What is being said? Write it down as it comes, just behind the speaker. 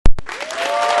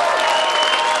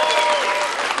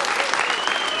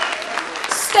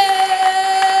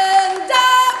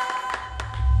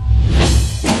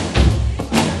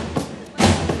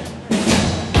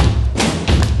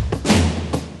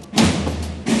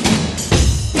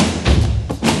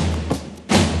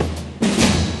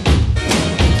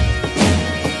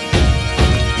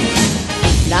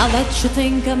that you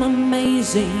think I'm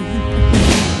amazing.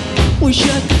 Wish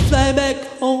I could fly back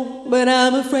home, but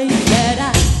I'm afraid that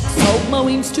I sold my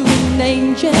wings to an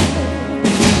angel.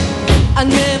 I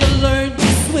never learned to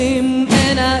swim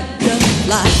and I can't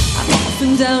fly. I'm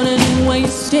often down and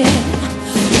wasted.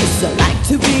 Yes, I like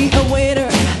to be a waiter,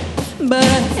 but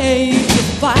I hate to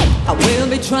fight. I will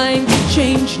be trying to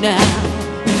change now,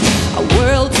 a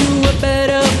world to a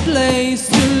better place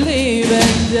to live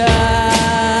and die.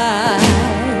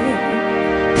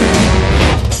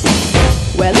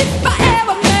 Well, if I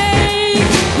ever make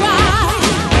you cry,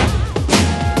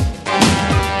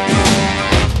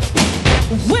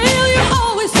 will you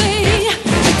always say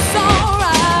it's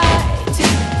alright?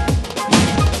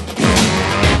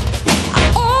 I'm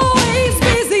always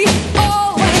busy,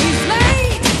 always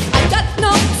late. I got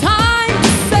no time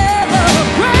to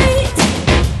celebrate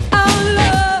our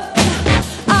love,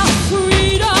 our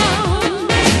freedom.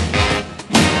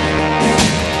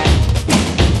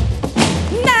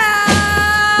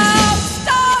 Now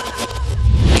stop.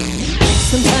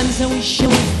 Sometimes I wish I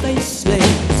was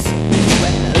faceless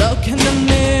when I look in the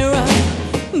mirror,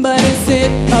 but is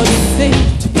it a sin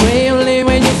to pray only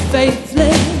when you're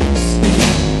faithless?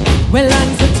 When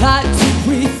lungs are tied to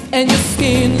breathe and your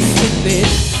skin's thin,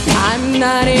 I'm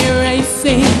not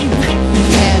erasing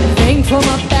anything from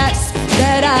my past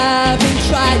that I've been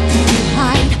trying to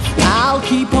hide. I'll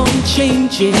keep on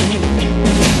changing.